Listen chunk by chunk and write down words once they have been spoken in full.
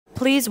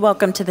Please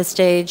welcome to the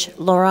stage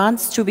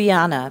Laurence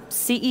Tubiana,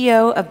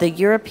 CEO of the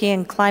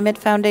European Climate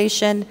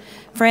Foundation,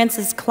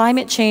 France's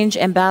climate change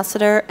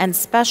ambassador and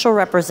special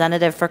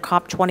representative for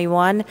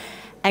COP21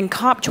 and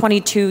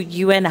COP22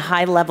 UN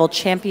High-Level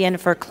Champion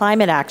for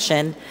Climate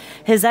Action,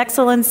 His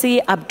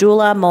Excellency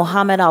Abdulla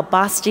Mohammed Al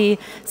Basti,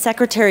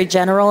 Secretary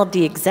General of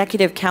the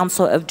Executive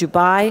Council of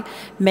Dubai,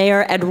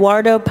 Mayor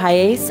Eduardo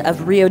Paes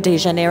of Rio de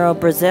Janeiro,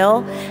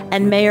 Brazil,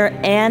 and Mayor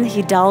Anne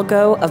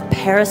Hidalgo of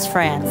Paris,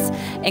 France,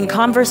 in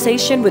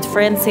conversation with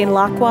Francine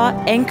Lacqua,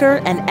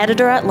 anchor and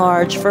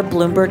editor-at-large for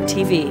Bloomberg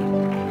TV.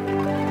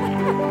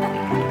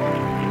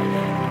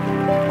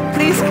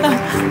 Please,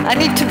 I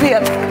need to be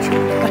up.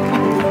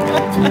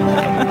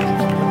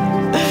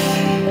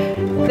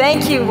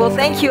 Thank you. Well,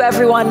 thank you,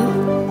 everyone,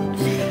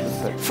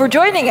 for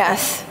joining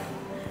us.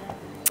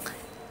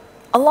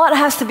 A lot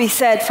has to be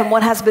said from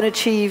what has been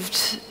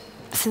achieved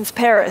since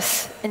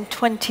Paris in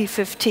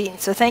 2015.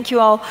 So thank you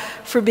all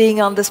for being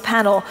on this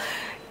panel.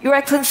 Your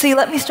Excellency,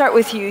 let me start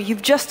with you.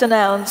 You've just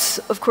announced,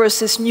 of course,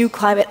 this new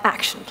climate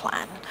action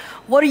plan.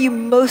 What are you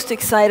most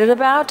excited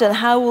about, and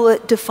how will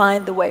it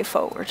define the way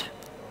forward?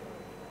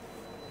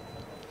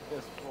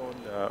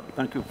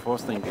 Thank you for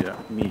hosting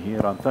me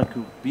here, and thank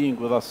you for being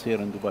with us here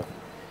in Dubai.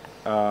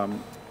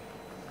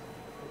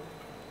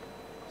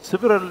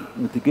 Several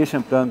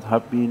mitigation plans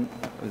have been...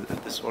 Is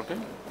this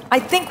working? I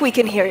think we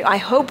can hear you. I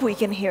hope we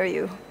can hear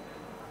you.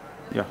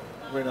 Yeah.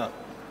 We're not.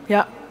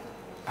 Yeah.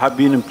 Have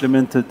been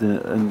implemented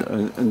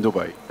in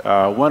Dubai.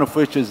 One of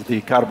which is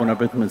the carbon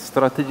abatement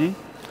strategy,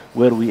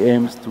 where we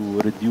aim to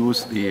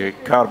reduce the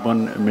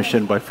carbon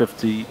emission by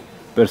 50%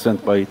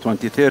 by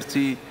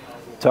 2030,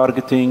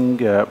 targeting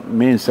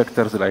main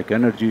sectors like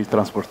energy,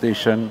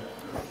 transportation,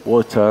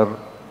 water,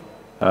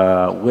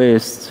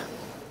 waste.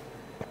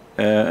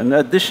 In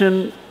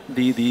addition,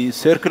 the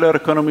circular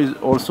economy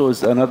also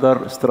is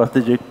another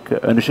strategic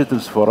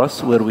initiative for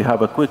us, where we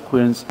have a quick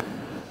wins.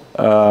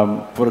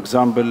 For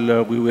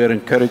example, we were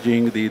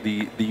encouraging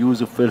the use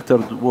of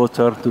filtered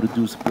water to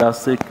reduce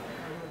plastic,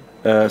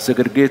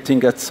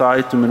 segregating at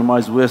site to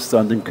minimize waste,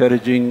 and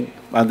encourage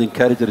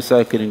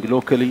recycling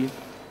locally.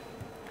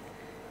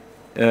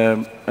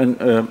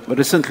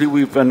 Recently,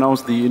 we've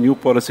announced the new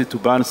policy to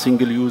ban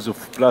single use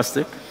of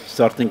plastic,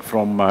 starting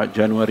from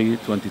January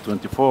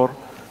 2024.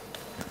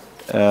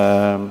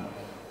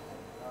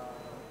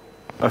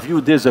 A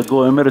few days ago,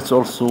 Emirates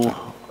also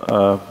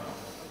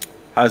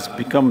has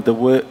become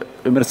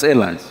Emirates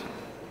Airlines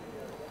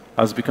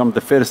has become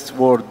the first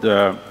world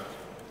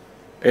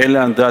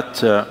airline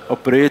that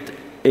operate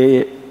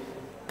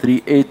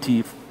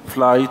A380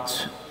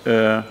 flight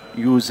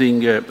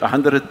using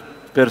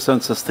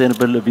 100%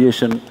 sustainable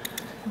aviation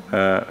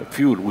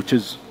fuel, which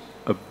is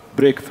a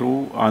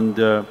breakthrough, and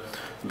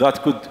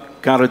that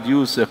can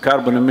reduce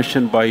carbon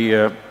emission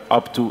by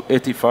up to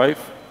 85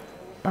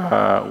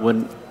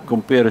 when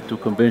compared to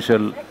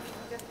conventional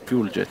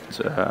fuel jets.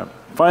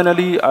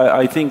 Finally,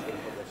 I think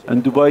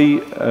in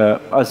Dubai,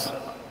 as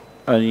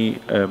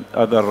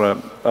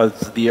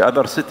the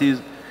other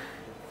cities,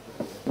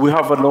 we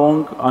have a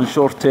long and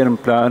short-term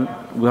plan.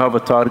 We have a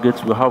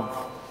target.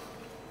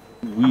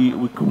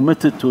 We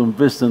committed to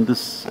invest in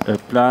this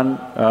plan.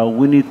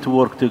 We need to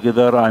work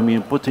together. I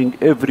mean, putting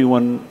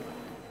everyone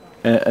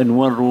in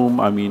one room.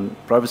 I mean,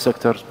 private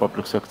sectors,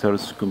 public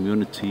sectors,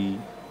 community,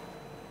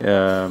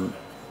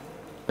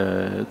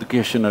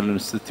 educational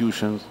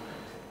institutions.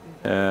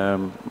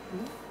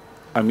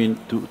 I mean,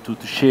 to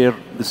share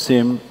the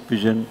same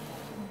vision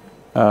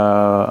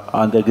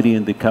and agree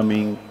in the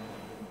coming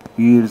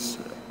years.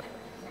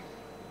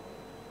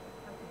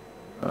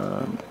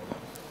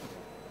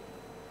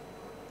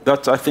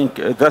 I think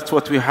that's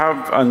what we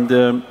have,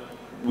 and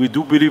we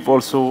do believe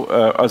also,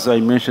 as I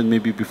mentioned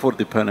maybe before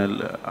the panel,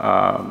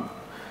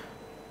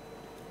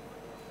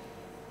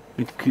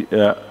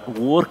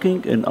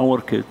 working in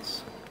our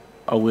kids'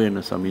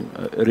 awareness. I mean,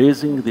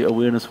 raising the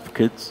awareness of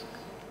kids,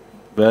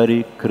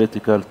 very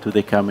critical to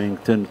the coming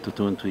 10 to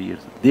 20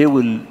 years. They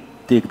will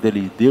take the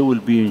lead. They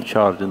will be in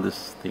charge in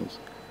these things.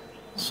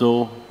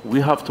 So we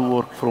have to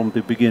work from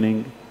the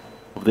beginning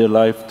of their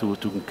life to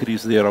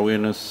increase their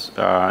awareness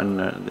and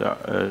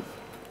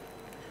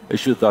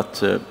issues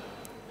that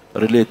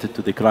related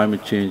to the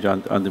climate change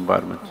and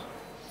environment.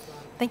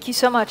 Thank you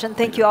so much, and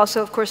thank you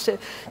also, of course,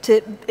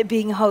 to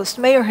being host.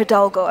 Mayor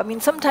Hidalgo, I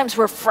mean, sometimes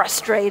we're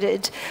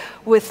frustrated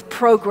with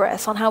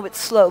progress on how it's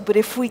slow, but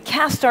if we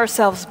cast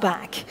ourselves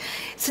back,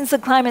 since the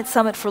Climate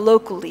Summit for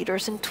Local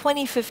Leaders in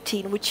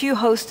 2015, which you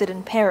hosted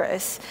in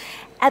Paris,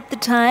 at the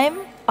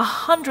time,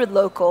 100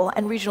 local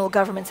and regional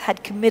governments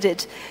had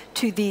committed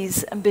to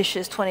these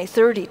ambitious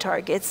 2030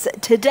 targets.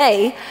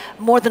 Today,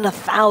 more than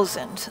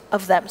 1,000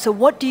 of them. So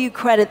what do you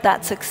credit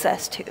that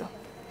success to?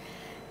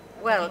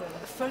 Well,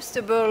 first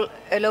of all,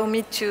 allow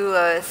me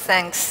to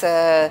thank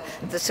the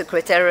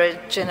Secretary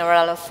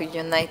General of the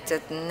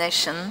United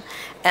Nations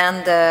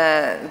and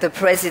the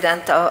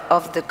President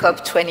of the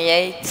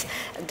COP28,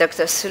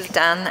 Dr.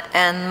 Sultan,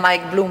 and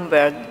Mike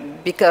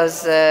Bloomberg,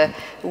 because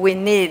we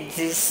need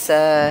this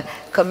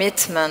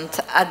commitment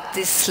at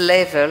this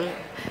level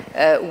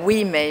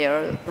we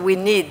mayor, we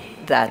need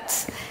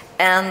that.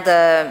 And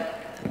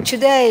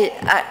today,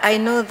 I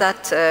know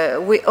that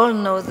we all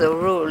know the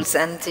rules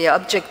and the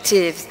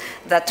objectives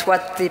that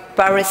what the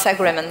Paris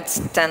Agreement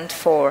stands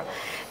for.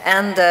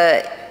 And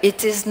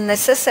it is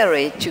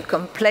necessary to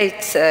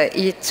complete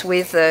it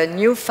with a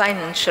new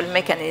financial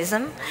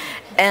mechanism.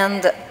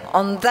 And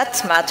on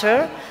that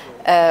matter,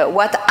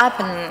 what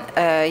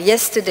happened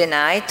yesterday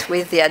night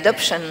with the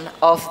adoption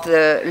of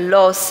the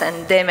loss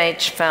and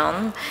damage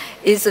fund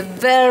is a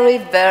very,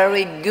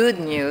 very good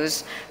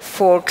news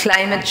for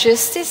climate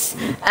justice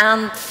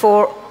and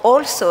for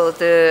also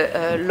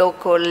the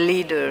local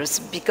leaders,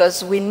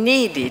 because we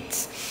need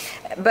it.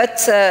 But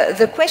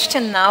the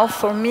question now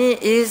for me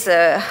is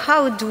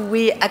how do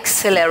we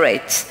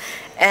accelerate,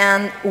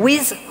 and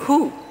with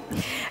who?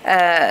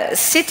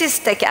 Cities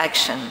take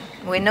action.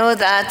 We know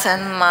that,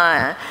 and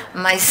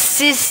my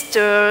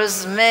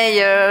sisters,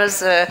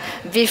 mayors,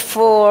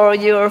 before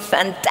you're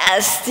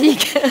fantastic,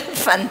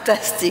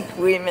 fantastic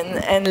women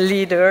and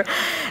leaders,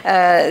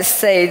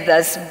 say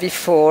that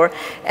before.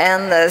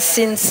 And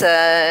since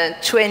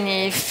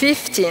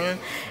 2015,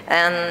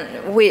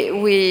 and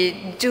we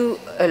do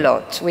a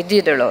lot, we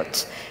did a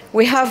lot.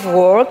 We have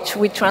worked,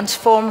 we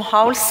transform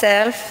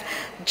ourselves.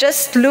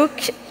 Just look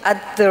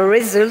at the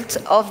result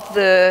of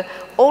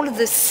all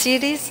the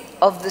cities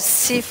of the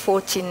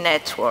C40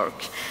 network.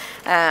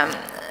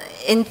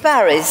 In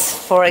Paris,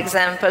 for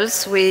example,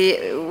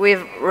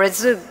 we've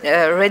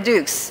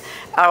reduced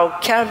our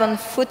carbon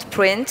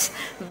footprint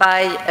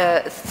by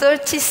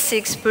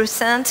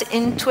 36%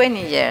 in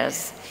 20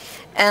 years.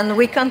 And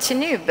we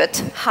continue,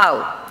 but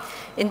how?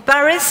 In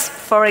Paris,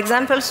 for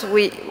example,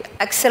 we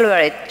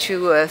accelerate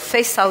to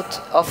phase out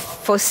of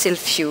fossil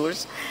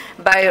fuels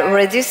by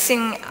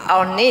reducing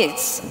our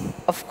needs,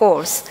 of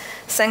course,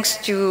 thanks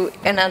to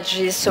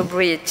energy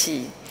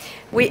sobriety.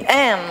 We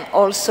aim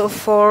also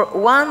for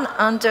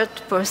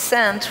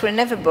 100%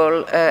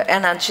 renewable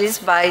energies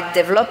by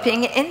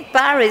developing in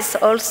Paris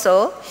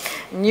also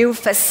new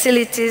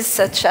facilities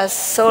such as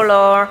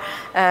solar,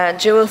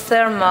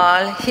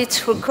 geothermal,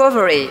 heat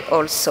recovery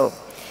also.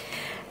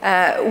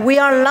 We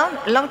are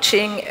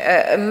launching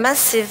a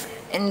massive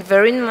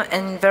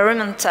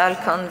environmental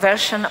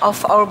conversion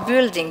of our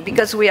building,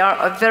 because we are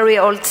a very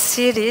old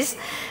cities,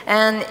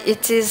 and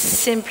it is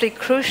simply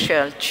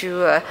crucial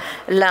to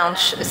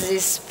launch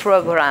this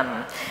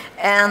program.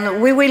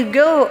 And we will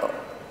go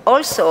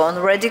also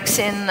on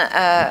reducing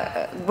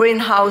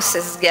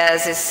greenhouse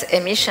gases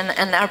emission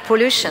and air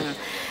pollution.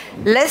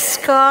 Less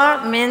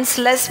car means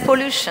less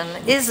pollution.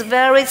 It's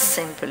very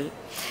simple.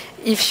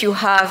 If you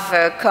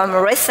have come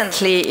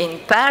recently in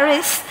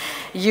Paris,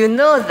 you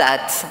know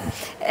that.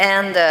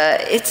 And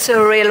it's a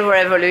real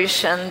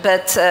revolution,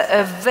 but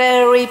a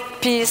very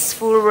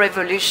peaceful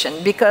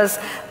revolution, because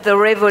the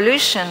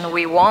revolution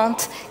we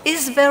want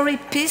is very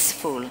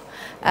peaceful.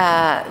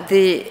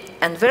 The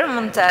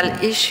environmental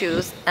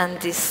issues and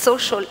the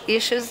social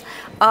issues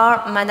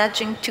are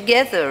managing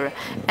together,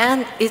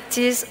 and it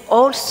is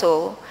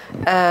also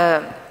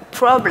a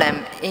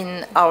problem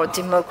in our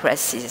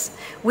democracies.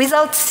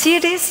 Without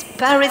cities,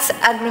 Paris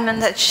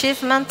Agreement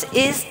achievement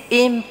is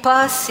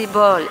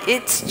impossible.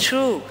 It's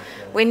true.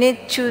 We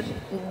need to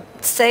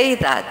say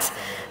that.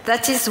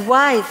 That is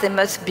why they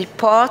must be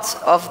part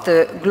of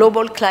the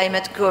global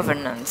climate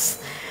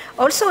governance.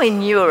 Also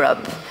in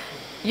Europe,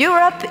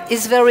 Europe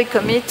is very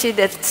committed,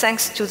 and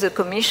thanks to the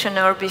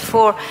commissioner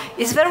before,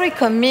 is very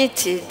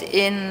committed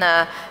in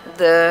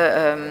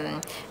the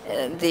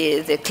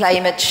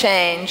climate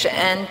change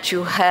and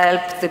to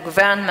help the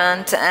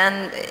government,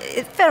 and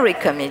it's very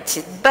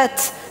committed.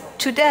 But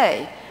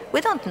today,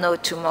 we don't know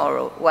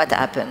tomorrow what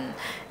happened.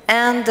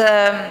 And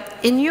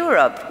in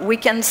Europe, we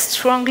can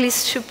strongly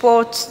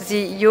support the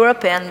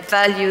European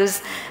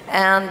values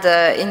and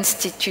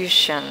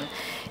institutions.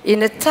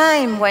 In a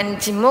time when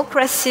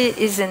democracy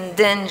is in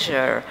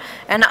danger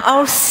and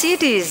our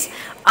cities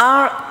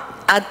are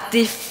at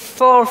the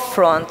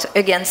forefront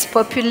against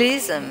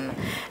populism.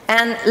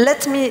 And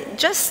let me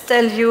just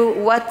tell you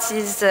what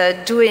is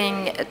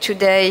doing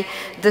today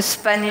the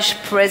Spanish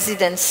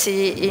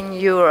presidency in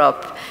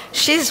Europe.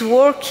 She's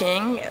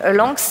working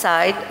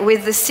alongside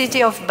with the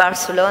city of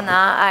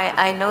Barcelona.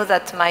 I know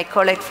that my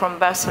colleague from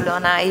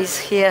Barcelona is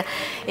here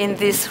in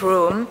this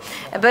room,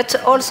 but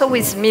also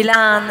with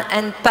Milan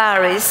and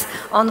Paris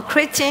on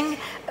creating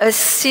a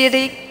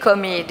city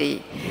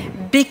committee,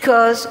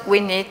 because we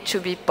need to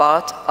be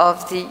part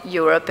of the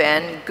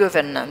European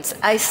governance.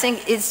 I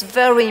think it's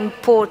very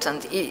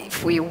important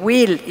if we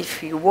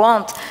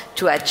want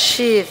to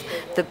achieve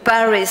the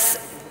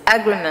Paris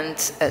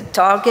Agreement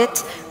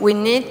target, we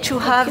need to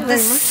have the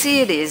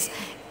cities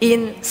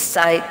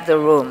inside the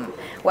room.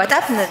 What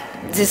happened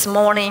this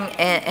morning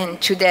and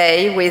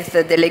today with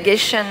the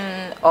delegation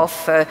of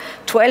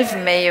 12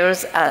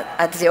 mayors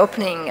at the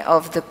opening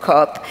of the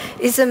COP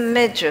is a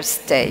major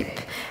step.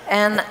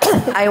 And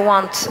I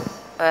want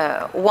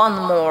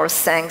one more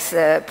thanks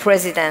the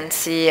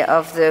presidency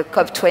of the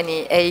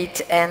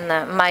COP28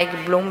 and Mike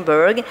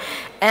Bloomberg.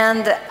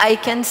 And I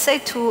can say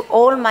to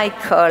all my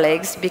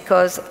colleagues,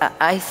 because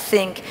I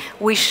think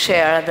we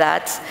share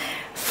that,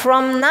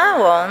 from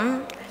now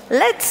on,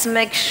 let's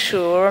make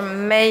sure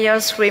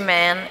mayors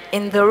remain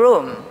in the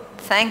room.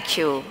 Thank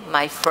you,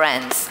 my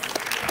friends.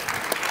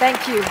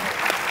 Thank you.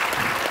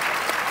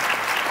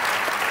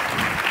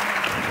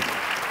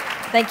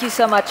 Thank you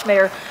so much,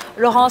 Mayor.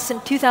 Laurence, in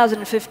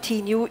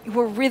 2015, you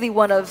were really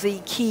one of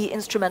the key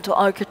instrumental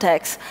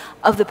architects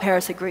of the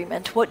Paris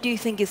Agreement. What do you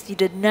think is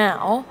needed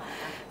now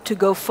to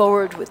go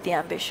forward with the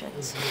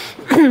ambitions?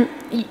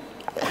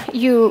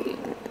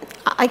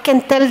 I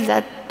can tell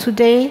that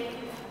today,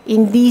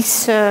 in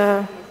this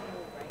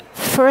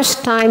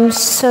first time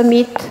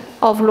summit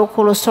of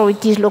local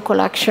authorities,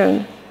 local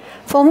action,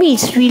 for me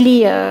it's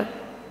really an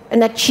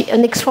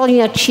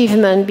extraordinary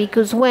achievement,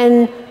 because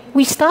when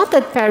we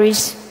started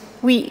Paris,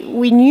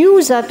 we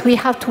knew that we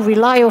have to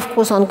rely, of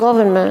course, on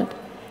government,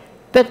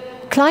 but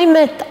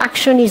climate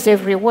action is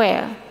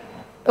everywhere,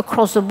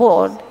 across the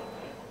board.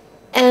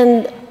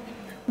 And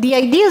the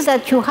idea is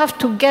that you have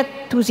to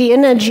get to the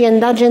energy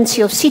and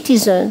agency of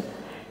citizens,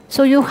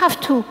 so you have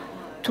to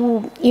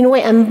in a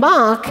way,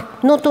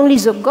 embark not only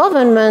the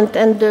government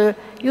and the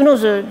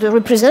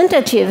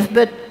representative,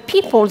 but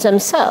people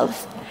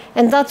themselves.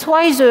 And that's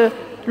why the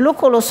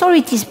local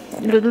authorities,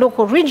 the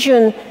local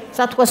region,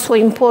 that was so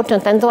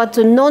important, and that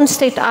the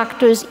non-state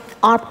actors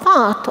are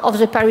part of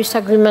the Paris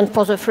Agreement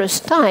for the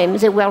first time.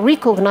 They were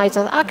recognized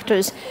as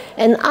actors,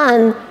 and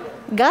Anne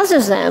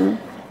gathers them.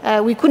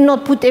 We could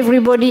not put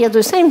everybody at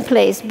the same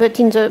place, but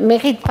in the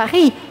Mairie de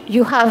Paris,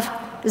 you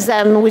have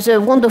them with a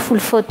wonderful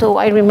photo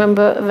I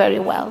remember very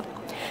well.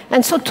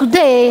 And so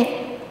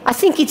today, I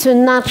think it's a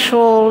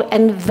natural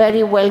and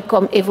very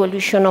welcome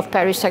evolution of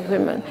Paris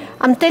Agreement.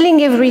 I'm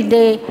telling every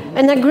day,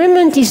 an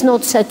agreement is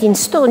not set in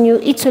stone.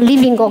 It's a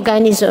living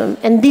organism.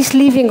 And this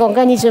living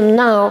organism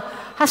now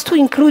has to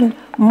include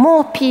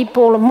more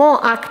people, more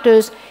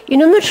actors,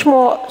 in a much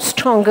more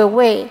stronger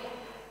way.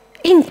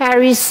 In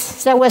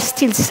Paris, there were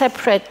still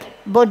separate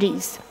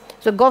bodies.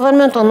 The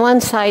government on one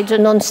side, the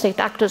non-state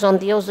actors on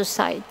the other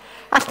side.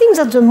 I think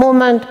at the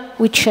moment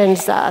we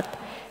change that.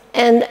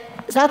 And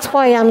that's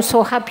why I'm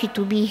so happy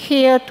to be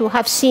here, to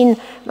have seen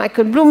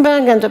Michael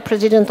Bloomberg and the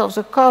president of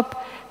the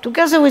COP,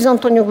 together with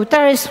Antonio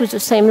Guterres, with the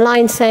same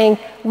line saying,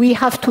 we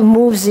have to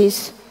move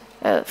this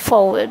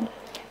forward.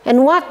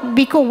 And what?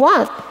 Because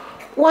what?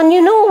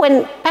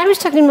 When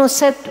Paris Agreement was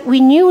set, we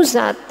knew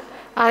that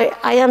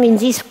I am in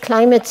this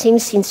climate thing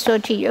since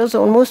 30 years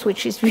almost,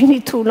 which is really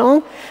too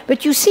long.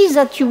 But you see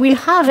that you will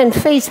have and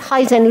face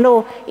highs and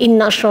lows in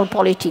national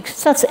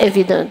politics. That's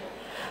evident.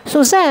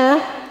 So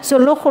there, the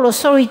local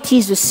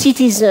authorities, the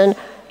citizen,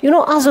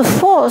 are the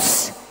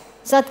force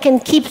that can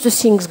keep the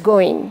things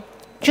going.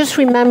 Just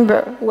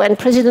remember, when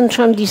President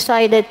Trump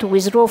decided to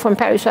withdraw from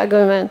Paris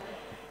Agreement,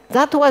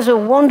 that was a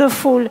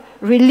wonderful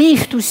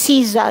relief to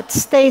see that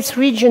states,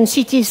 regions,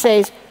 cities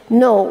say,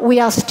 no, we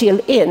are still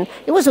in.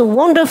 It was a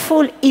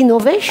wonderful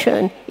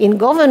innovation in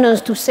governance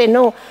to say,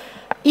 no,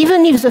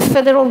 even if the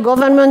federal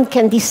government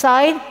can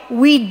decide,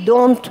 we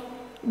don't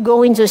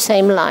go in the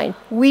same line.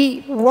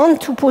 We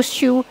want to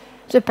pursue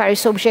the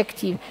Paris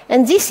objective.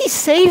 And this is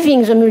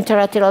saving the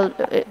multilateral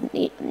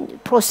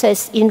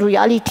process in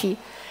reality.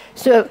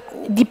 The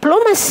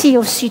diplomacy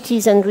of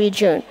cities and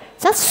regions,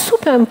 that's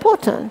super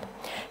important.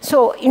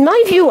 So in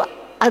my view,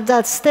 at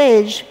that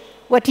stage,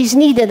 what is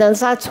needed, and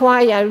that's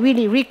why I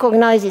really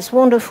recognize this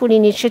wonderful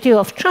initiative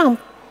of Trump,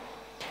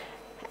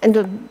 and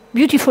the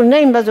beautiful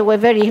name, by the way,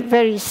 very,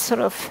 very sort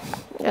of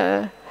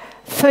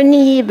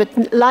funny,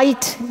 but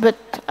light, but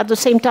at the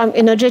same time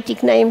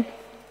energetic name,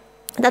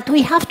 that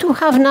we have to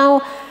have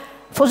now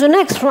for the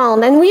next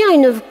round. And we are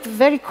in a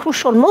very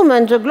crucial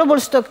moment, the global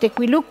stocktake.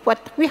 We look what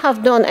we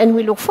have done and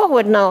we look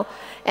forward now.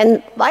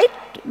 And by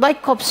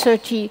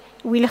COP30,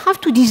 we'll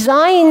have to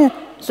design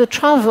the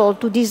travel,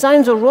 to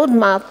design the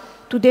roadmap,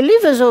 to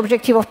deliver the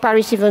objective of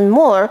Paris even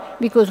more,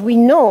 because we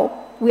know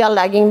we are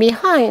lagging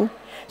behind.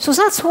 So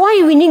that's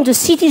why we need the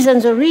cities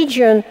and the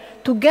region,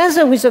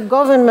 together with the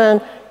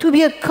government, to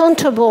be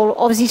accountable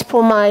of this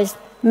promise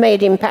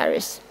made in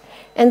Paris.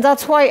 And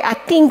that's why I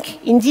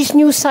think in this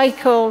new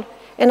cycle,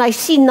 and I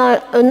see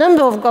now a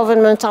number of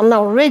governments are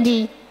now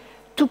ready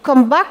to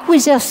come back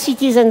with their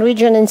cities and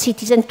region and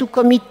cities and to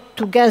commit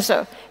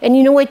together. And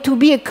in a way to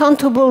be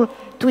accountable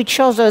to each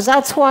other.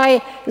 That's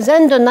why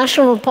then the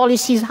national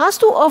policies has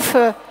to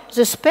offer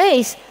the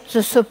space,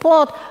 the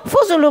support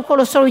for the local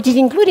authorities,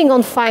 including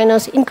on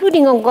finance,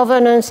 including on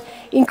governance,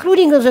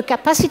 including on the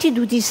capacity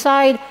to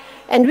decide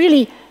and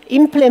really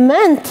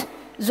implement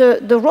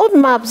the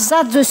roadmaps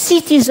that the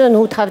citizen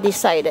would have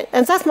decided.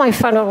 And that's my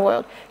final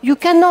word. You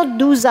cannot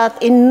do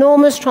that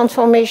enormous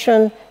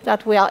transformation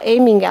that we are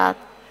aiming at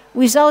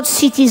without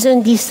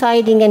citizens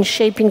deciding and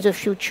shaping the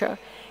future.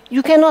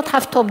 You cannot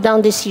have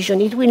top-down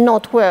decision. It will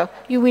not work.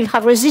 You will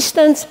have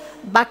resistance,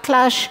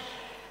 backlash.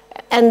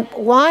 And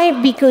why?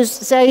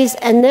 Because there is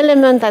an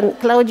element, and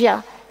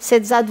Claudia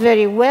said that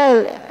very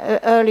well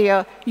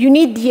earlier. You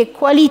need the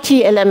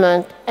equality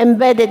element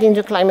embedded in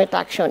the climate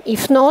action.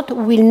 If not,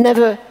 we'll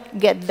never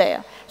get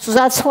there. So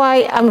that's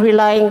why I'm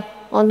relying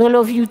on all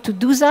of you to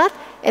do that,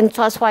 and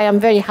that's why I'm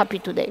very happy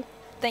today.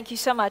 Thank you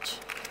so much.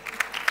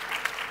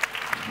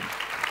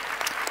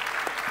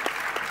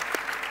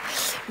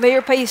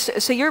 Mayor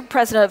Paes, so you're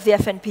president of the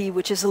FNP,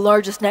 which is the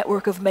largest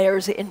network of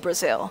mayors in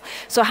Brazil.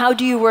 So how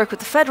do you work with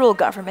the federal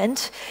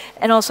government?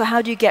 And also,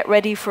 how do you get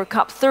ready for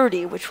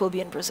COP30, which will be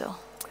in Brazil?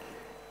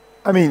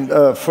 I mean,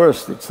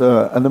 first, it's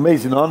an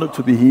amazing honor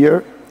to be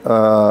here.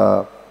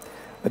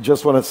 I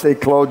just want to say,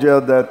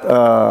 Claudia, that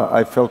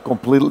I felt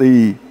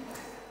completely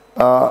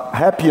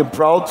happy and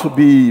proud to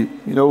be,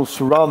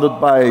 surrounded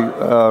by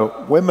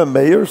women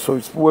mayors. So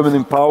it's women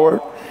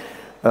empowered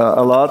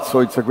a lot. So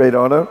it's a great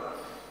honor.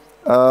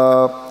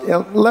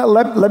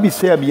 Let me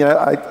say, I mean,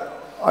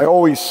 I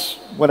always,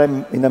 when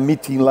I'm in a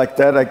meeting like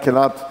that, I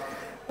cannot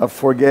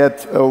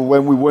forget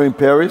when we were in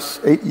Paris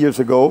 8 years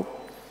ago.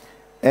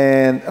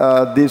 And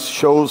this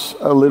shows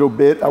a little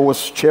bit. I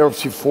was chair of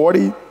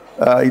C40.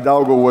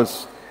 Hidalgo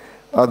was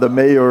the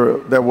mayor,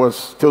 that was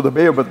still the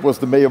mayor, but was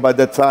the mayor by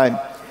that time,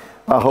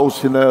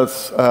 hosting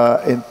us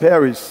in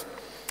Paris.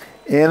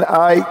 And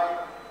I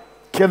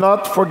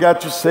cannot forget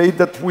to say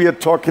that we are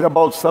talking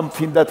about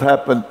something that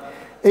happened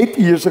 8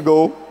 years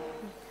ago.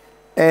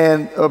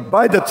 And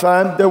by the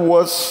time there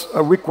was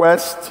a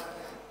request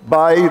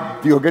by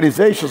the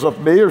organizations of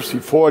mayors,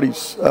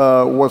 C40s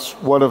was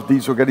one of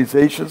these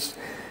organizations,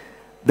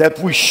 that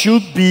we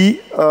should be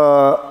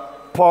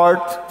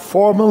part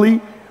formally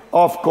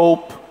of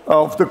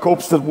the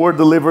COPs that were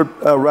delivered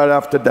right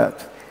after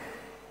that.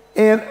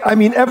 And I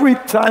mean, every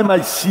time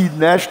I see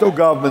national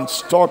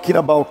governments talking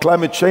about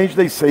climate change,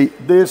 they say,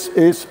 this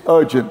is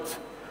urgent.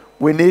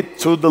 We need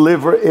to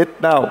deliver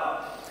it now.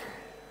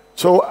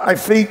 So I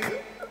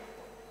think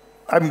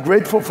I'm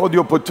grateful for the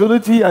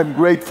opportunity. I'm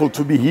grateful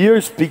to be here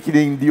speaking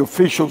in the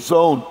official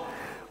zone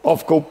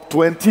of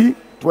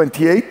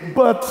COP28,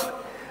 but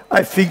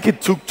I think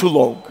it took too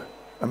long.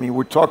 I mean,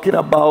 we're talking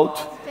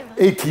about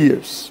 8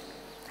 years.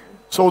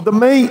 So the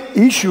main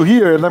issue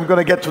here, and I'm going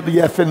to get to the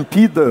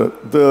FNP,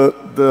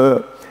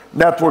 the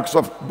networks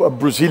of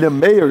Brazilian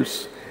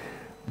mayors,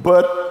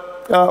 but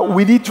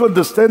we need to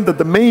understand that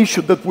the main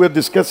issue that we're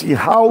discussing,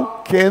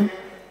 how can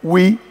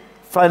we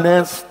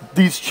finance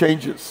these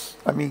changes?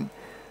 I mean,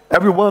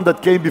 everyone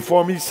that came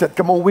before me said,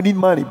 come on, we need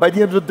money. By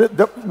the end of the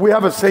day, we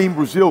have a saying in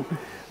Brazil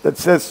that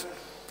says,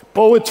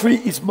 poetry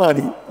is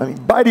money. I mean,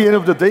 by the end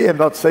of the day, I'm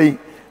not saying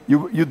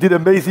you did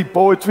amazing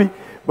poetry,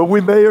 but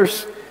we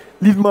mayors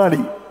need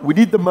money. We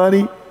need the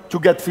money to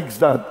get things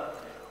done.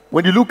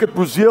 When you look at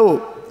Brazil,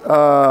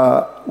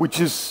 which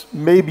is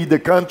maybe the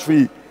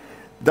country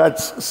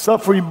that's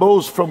suffering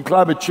most from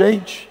climate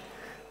change,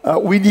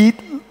 we need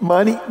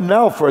money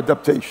now for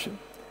adaptation.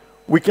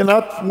 We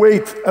cannot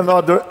wait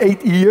another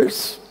 8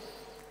 years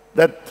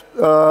that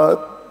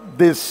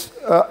this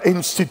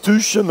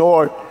institution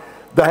or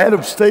the head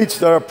of states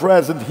that are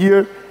present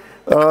here,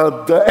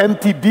 the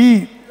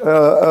MTB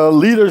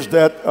leaders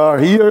that are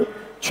here,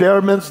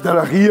 chairmen that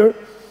are here,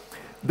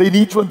 they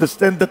need to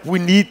understand that we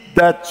need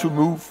that to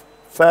move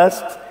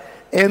fast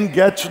and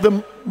get to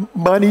the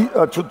money,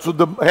 to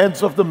the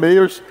hands of the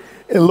mayors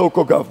and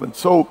local government.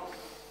 So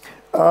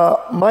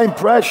my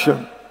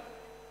impression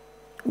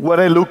when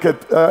I look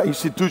at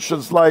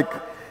institutions like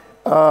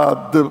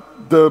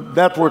the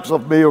networks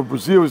of Mayor of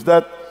Brazil is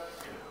that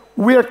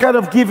we are kind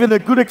of giving a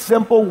good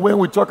example when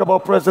we talk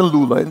about President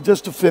Lula. And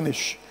just to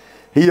finish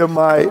here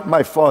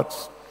my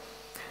thoughts,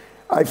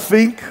 I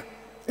think,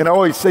 and I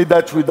always say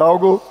that to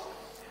Hidalgo,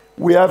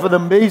 we have an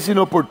amazing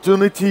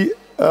opportunity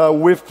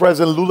with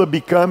President Lula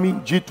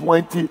becoming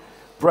G20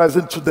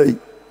 president today.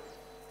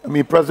 I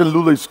mean, President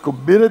Lula is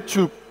committed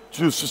to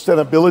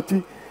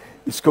sustainability,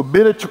 is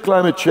committed to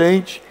climate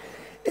change,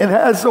 and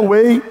has a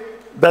way,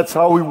 that's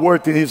how he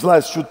worked in his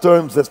last 2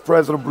 terms as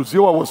president of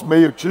Brazil. I was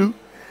mayor too.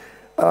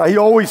 He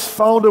always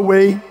found a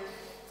way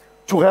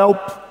to help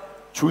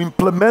to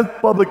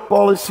implement public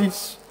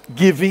policies,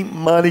 giving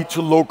money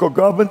to local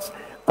governments,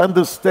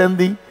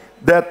 understanding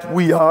that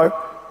we are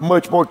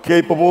much more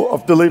capable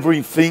of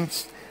delivering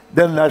things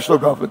than national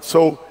government.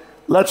 So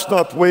let's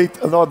not wait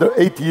another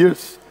 8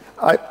 years.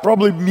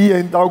 Probably me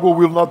and Hidalgo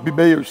will not be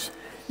mayors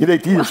in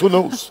 8 years. Who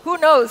knows? Who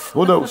knows?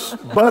 Who knows?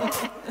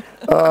 But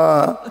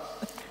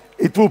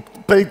it will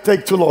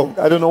take too long.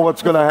 I don't know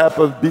what's going to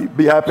happen,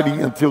 be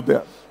happening until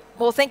then.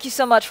 Well, thank you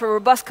so much for a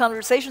robust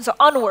conversation. So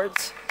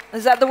onwards.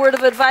 Is that the word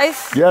of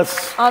advice?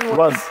 Yes. Onwards.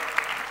 Run.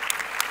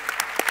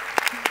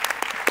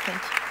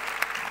 Thank you.